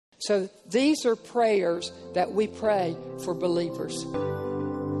So these are prayers that we pray for believers.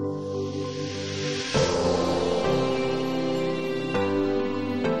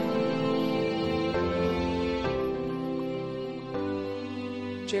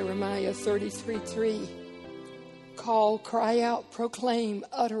 Jeremiah 33:3. Call, cry out, proclaim,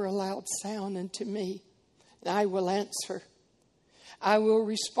 utter a loud sound unto me, and I will answer. I will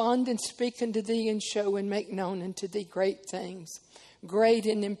respond and speak unto thee, and show and make known unto thee great things. Great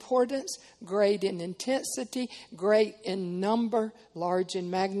in importance, great in intensity, great in number, large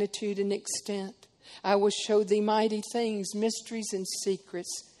in magnitude and extent. I will show thee mighty things, mysteries and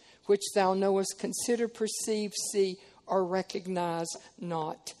secrets, which thou knowest, consider, perceive, see, or recognize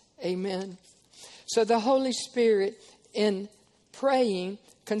not. Amen. So the Holy Spirit, in praying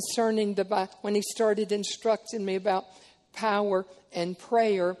concerning when He started instructing me about power and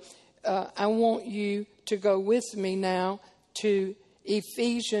prayer, I want you to go with me now to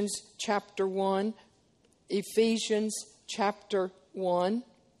Ephesians chapter 1. Ephesians chapter 1.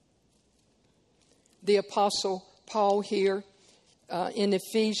 The Apostle Paul here in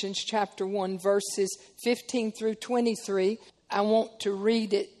Ephesians chapter 1, verses 15 through 23. I want to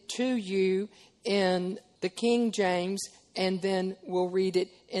read it to you in the King James, and then we'll read it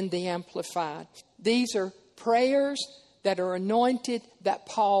in the Amplified. These are prayers that are anointed that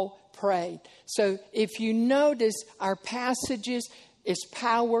Paul prayed. So if you notice, our passages is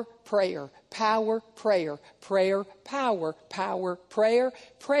power, prayer, power, prayer, prayer, power, power, prayer,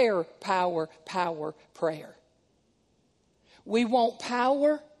 prayer, power, power, prayer. We want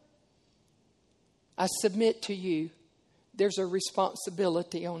power. I submit to you, there's a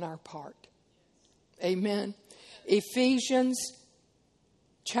responsibility on our part. Amen. Ephesians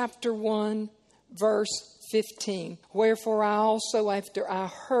chapter 1, verse 15. Wherefore I also, after I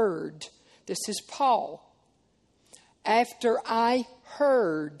heard, this is Paul, after I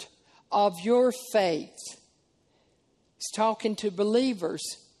heard of your faith, he's talking to believers,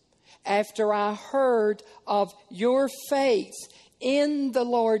 after I heard of your faith in the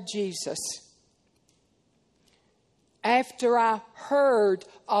Lord Jesus, after I heard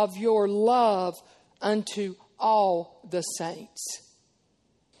of your love unto all the saints.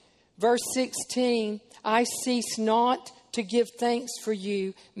 Verse 16, I cease not to give thanks for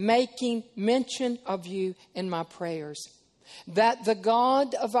you, making mention of you in my prayers, that the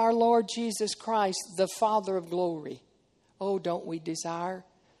God of our Lord Jesus Christ, the Father of glory, oh, don't we desire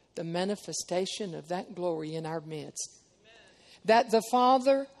the manifestation of that glory in our midst? Amen. That the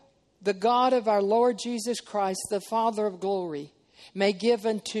Father, the God of our Lord Jesus Christ, the Father of glory, may give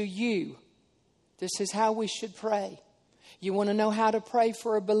unto you. This is how we should pray. You want to know how to pray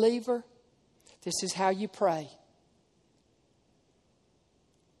for a believer? This is how you pray.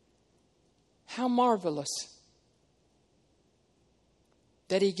 How marvelous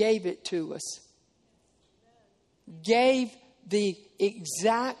that He gave it to us. Gave the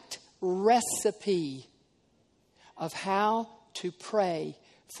exact recipe of how to pray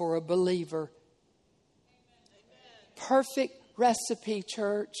for a believer. Perfect recipe,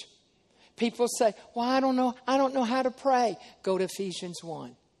 church. People say, well, I don't know how to pray. Go to Ephesians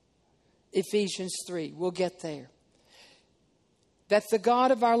 1. Ephesians 3. We'll get there. That the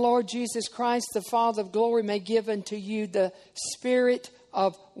God of our Lord Jesus Christ, the Father of glory, may give unto you the spirit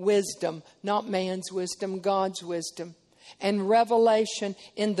of wisdom, not man's wisdom, God's wisdom, and revelation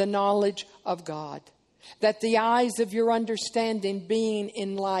in the knowledge of God. That the eyes of your understanding being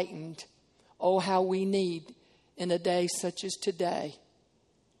enlightened. Oh, how we need in a day such as today.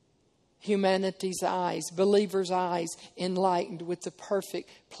 Humanity's eyes, believers' eyes, enlightened with the perfect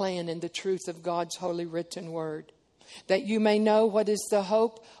plan and the truth of God's holy written word. That you may know what is the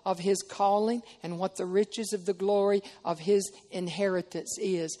hope of His calling and what the riches of the glory of His inheritance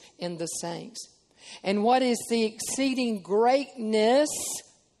is in the saints. And what is the exceeding greatness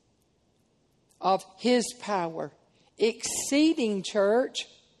of His power. Exceeding, church,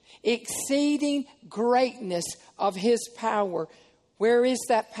 exceeding greatness of His power. Where is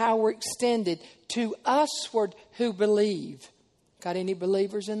that power extended? To usward who believe. Got any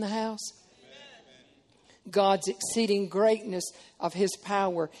believers in the house? Amen. God's exceeding greatness of His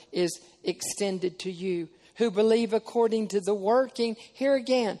power is extended to you who believe according to the working. Here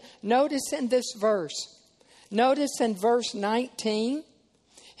again, notice in this verse. Notice in verse 19,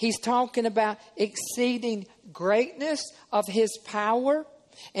 He's talking about exceeding greatness of His power.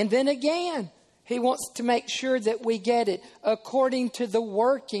 And then again, He wants to make sure that we get it according to the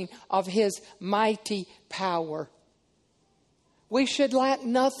working of His mighty power. We should lack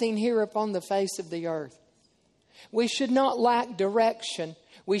nothing here upon the face of the earth. We should not lack direction.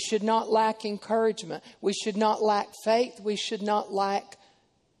 We should not lack encouragement. We should not lack faith. We should not lack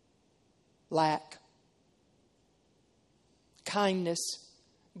lack. Kindness,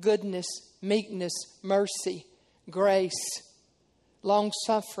 goodness, meekness, mercy, grace,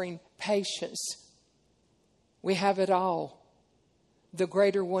 long-suffering, patience. We have it all. The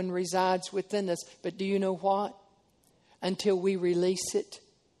greater one resides within us. But do you know what? Until we release it,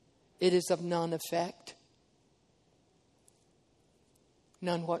 it is of none effect.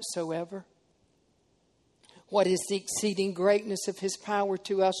 None whatsoever. What is the exceeding greatness of His power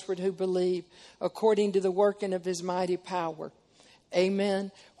to usward who believe, according to the working of His mighty power?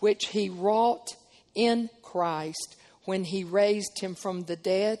 Amen. Which He wrought in Christ when He raised Him from the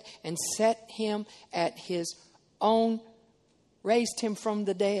dead and set Him at His own, raised Him from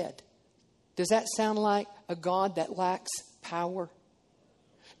the dead. Does that sound like a God that lacks power?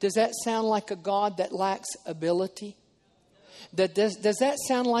 Does that sound like a God that lacks ability? Does that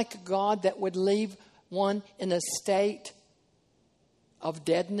sound like a God that would leave one in a state of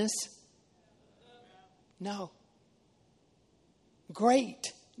deadness? No.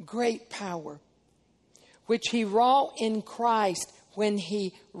 Great, great power, which He wrought in Christ when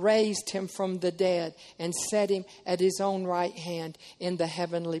He raised Him from the dead and set Him at His own right hand in the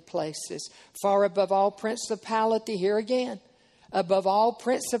heavenly places, far above all principality, here again, above all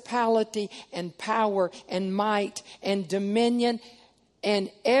principality and power and might and dominion and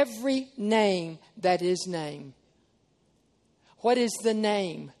every name that is named. What is the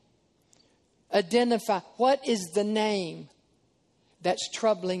name? Identify. What is the name that's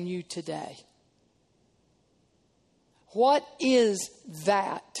troubling you today? What is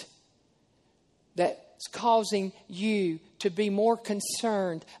that that's causing you to be more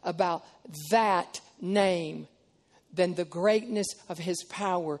concerned about that name than the greatness of His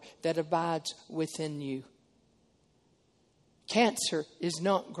power that abides within you? Cancer is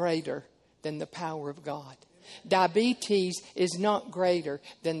not greater than the power of God. Diabetes is not greater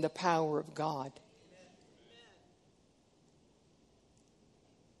than the power of God.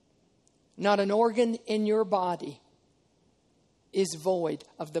 Not an organ in your body is void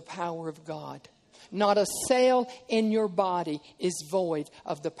of the power of God. Not a cell in your body is void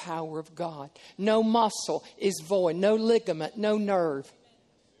of the power of God. No muscle is void. No ligament, no nerve.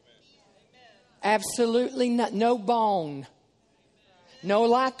 Absolutely not. No bone. No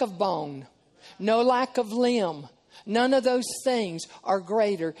lack of bone. No lack of limb. None of those things are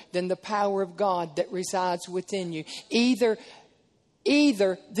greater than the power of God that resides within you. Either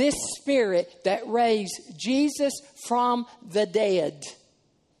this Spirit that raised Jesus from the dead.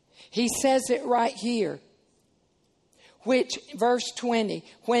 He says it right here. Which, verse 20,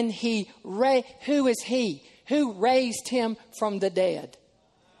 when He who is He? Who raised Him from the dead?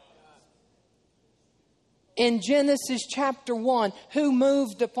 In Genesis chapter 1, who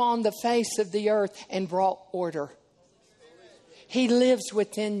moved upon the face of the earth and brought order? He lives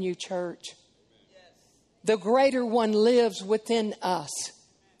within you, church. The greater one lives within us.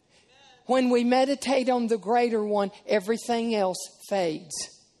 When we meditate on the greater one, everything else fades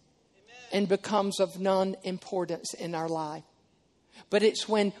and becomes of none importance in our life. But it's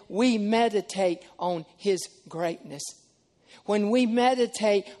when we meditate on His greatness. When we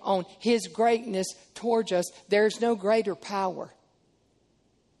meditate on His greatness towards us, there's no greater power.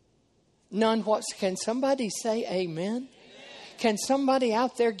 None what? Can somebody say amen? Can somebody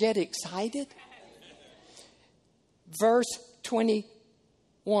out there get excited? Verse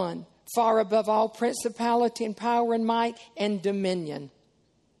 21, far above all principality and power and might and dominion.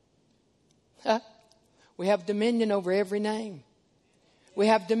 We have dominion over every name. We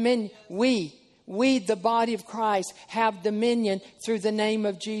have dominion. We, the body of Christ, have dominion through the name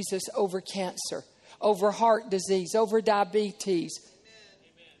of Jesus over cancer, over heart disease, over diabetes,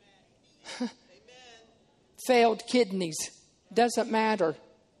 failed kidneys. Doesn't matter.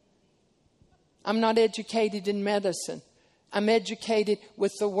 I'm not educated in medicine. I'm educated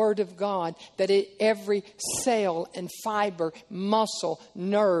with the Word of God, that every cell and fiber, muscle,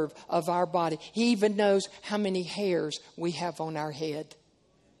 nerve of our body. He even knows how many hairs we have on our head.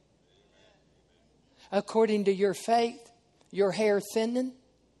 According to your faith, your hair thinning,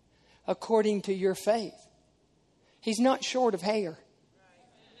 according to your faith. He's not short of hair.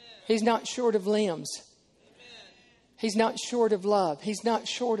 He's not short of limbs. He's not short of love. He's not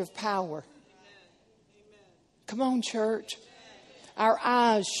short of power. Come on, church. Our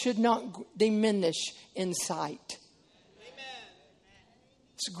eyes should not diminish in sight.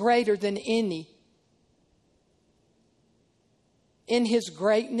 It's greater than any. In His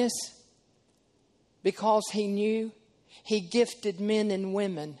greatness, because He knew, He gifted men and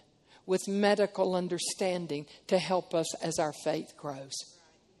women with medical understanding to help us as our faith grows.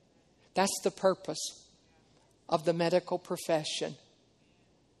 That's the purpose of the medical profession.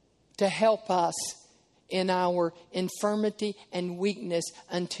 to help us in our infirmity and weakness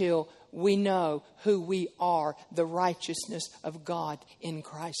until we know who we are, the righteousness of God in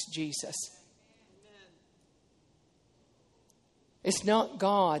Christ Jesus. It's not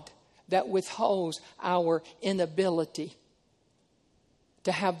God that withholds our inability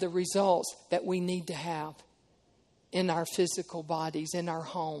to have the results that we need to have in our physical bodies, in our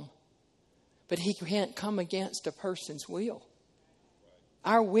home. But He can't come against a person's will.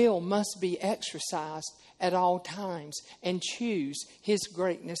 Our will must be exercised at all times and choose His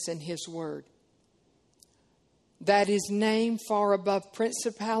greatness and His word. That is name far above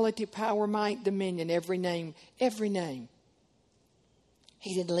principality, power, might, dominion, every name, every name.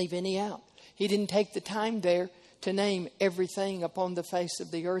 He didn't leave any out. He didn't take the time there to name everything upon the face of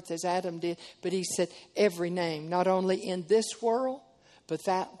the earth as Adam did, but He said every name, not only in this world, but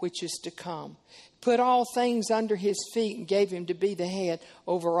that which is to come. Put all things under His feet and gave Him to be the head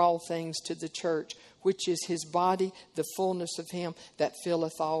over all things to the church, which is His body, the fullness of Him that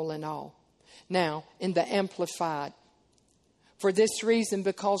filleth all in all. Now, in the Amplified, for this reason,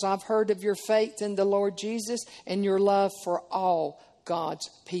 because I've heard of your faith in the Lord Jesus and your love for all God's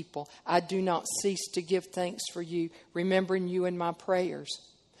people, I do not cease to give thanks for you, remembering you in my prayers.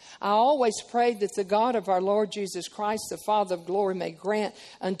 I always pray that the God of our Lord Jesus Christ, the Father of glory, may grant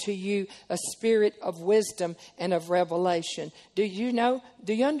unto you a spirit of wisdom and of revelation. Do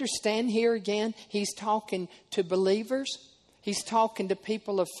you understand here again? He's talking to believers. He's talking to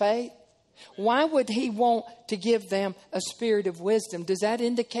people of faith. Why would He want to give them a spirit of wisdom? Does that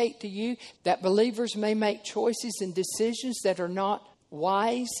indicate to you that believers may make choices and decisions that are not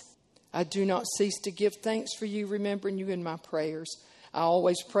wise? I do not cease to give thanks for you, remembering you in my prayers. I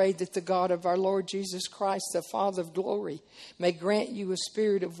always pray that the God of our Lord Jesus Christ, the Father of glory, may grant you a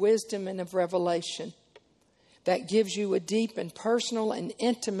spirit of wisdom and of revelation that gives you a deep and personal and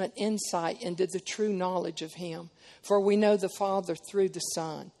intimate insight into the true knowledge of Him. For we know the Father through the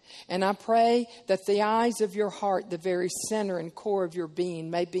Son. And I pray that the eyes of your heart, the very center and core of your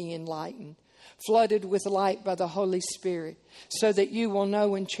being, may be enlightened, flooded with light by the Holy Spirit, so that you will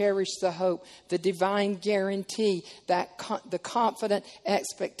know and cherish the hope, the divine guarantee, that the confident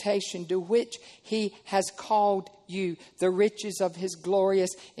expectation to which He has called you, the riches of His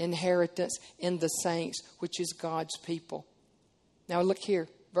glorious inheritance in the saints, which is God's people. Now look here,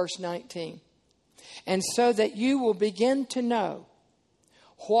 verse 19. And so that you will begin to know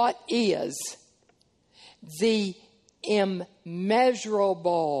what is the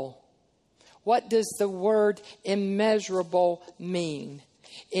immeasurable. What does the word immeasurable mean?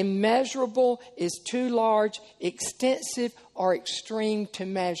 Immeasurable is too large, extensive, or extreme to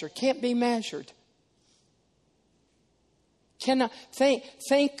measure. Can't be measured. Cannot think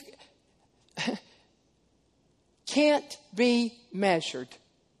can't be measured.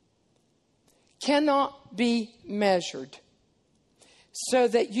 Cannot be measured. So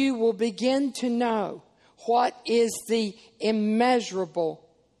that you will begin to know what is the immeasurable.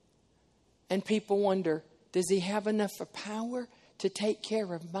 And people wonder, does He have enough of power to take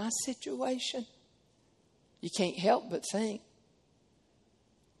care of my situation? You can't help but think.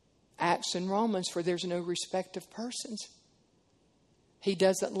 Acts and Romans, for there's no respect of persons. He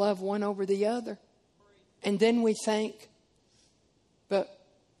doesn't love one over the other. And then we think, but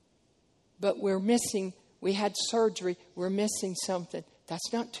we're missing, we had surgery, we're missing something.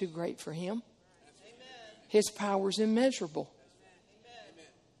 That's not too great for Him. His power's immeasurable.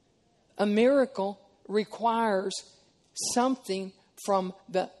 A miracle requires something from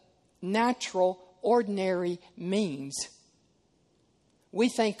the natural, ordinary means. We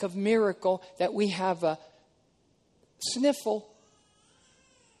think of miracle that we have a sniffle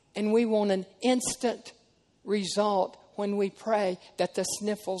and we want an instant result when we pray that the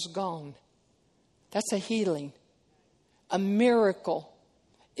sniffle's gone. That's a healing. A miracle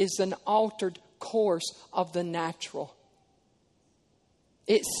is an altered course of the natural.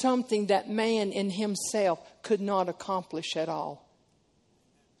 It's something that man in himself could not accomplish at all.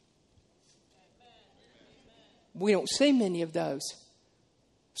 We don't see many of those.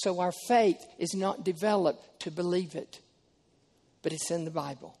 So our faith is not developed to believe it. But it's in the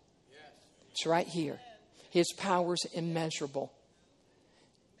Bible. It's right here. His power's immeasurable.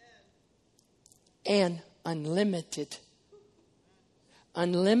 And unlimited.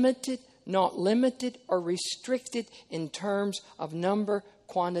 Unlimited, not limited or restricted in terms of number,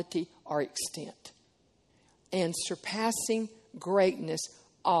 quantity, or extent. And surpassing greatness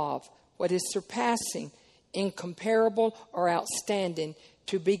of. What is surpassing? Incomparable or outstanding,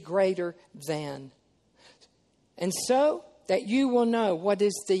 to be greater than. And so that you will know what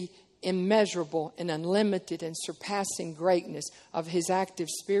is the immeasurable and unlimited and surpassing greatness of his active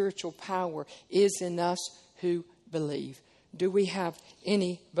spiritual power is in us who believe. Do we have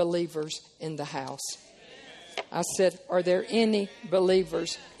any believers in the house? I said, are there any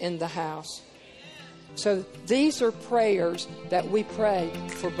believers in the house? So these are prayers that we pray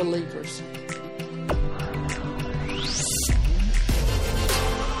for believers.